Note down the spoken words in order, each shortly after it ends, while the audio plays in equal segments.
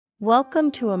Welcome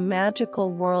to a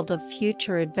magical world of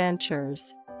future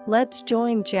adventures. Let's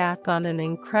join Jack on an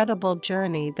incredible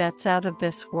journey that's out of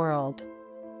this world.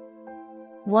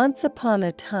 Once upon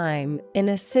a time, in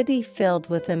a city filled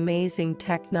with amazing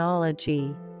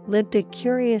technology, lived a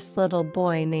curious little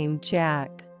boy named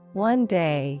Jack. One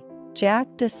day,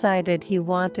 Jack decided he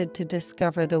wanted to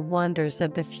discover the wonders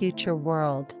of the future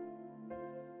world.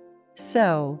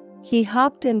 So, he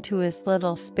hopped into his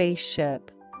little spaceship,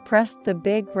 pressed the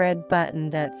big red button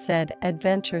that said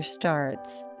 "Adventure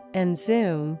Starts," and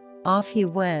zoom, off he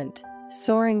went,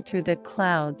 soaring through the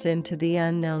clouds into the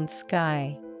unknown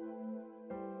sky.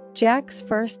 Jack's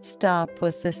first stop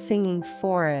was the singing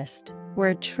forest,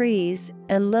 where trees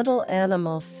and little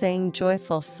animals sang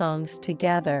joyful songs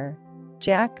together.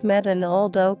 Jack met an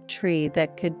old oak tree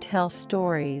that could tell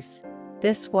stories.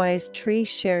 This wise tree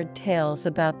shared tales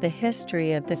about the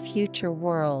history of the future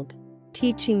world,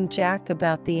 teaching Jack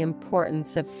about the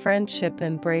importance of friendship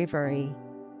and bravery.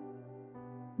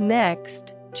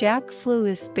 Next, Jack flew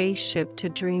his spaceship to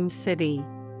Dream City.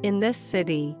 In this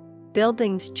city,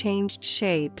 buildings changed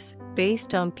shapes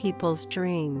based on people's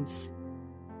dreams.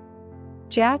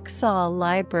 Jack saw a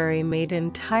library made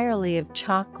entirely of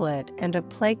chocolate and a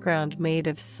playground made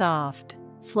of soft,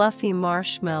 fluffy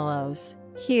marshmallows.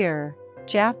 Here,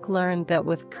 Jack learned that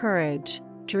with courage,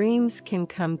 dreams can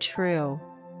come true.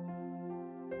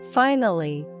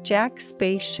 Finally, Jack's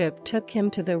spaceship took him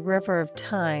to the River of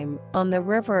Time. On the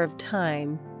River of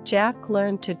Time, Jack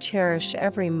learned to cherish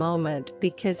every moment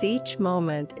because each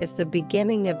moment is the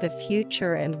beginning of the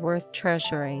future and worth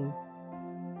treasuring.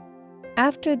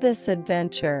 After this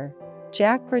adventure,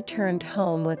 Jack returned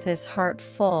home with his heart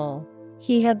full.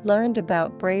 He had learned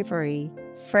about bravery,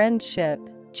 friendship,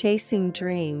 chasing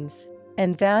dreams,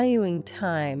 and valuing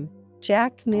time.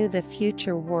 Jack knew the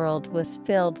future world was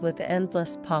filled with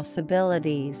endless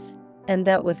possibilities, and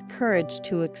that with courage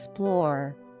to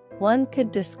explore, one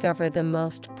could discover the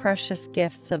most precious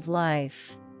gifts of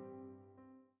life.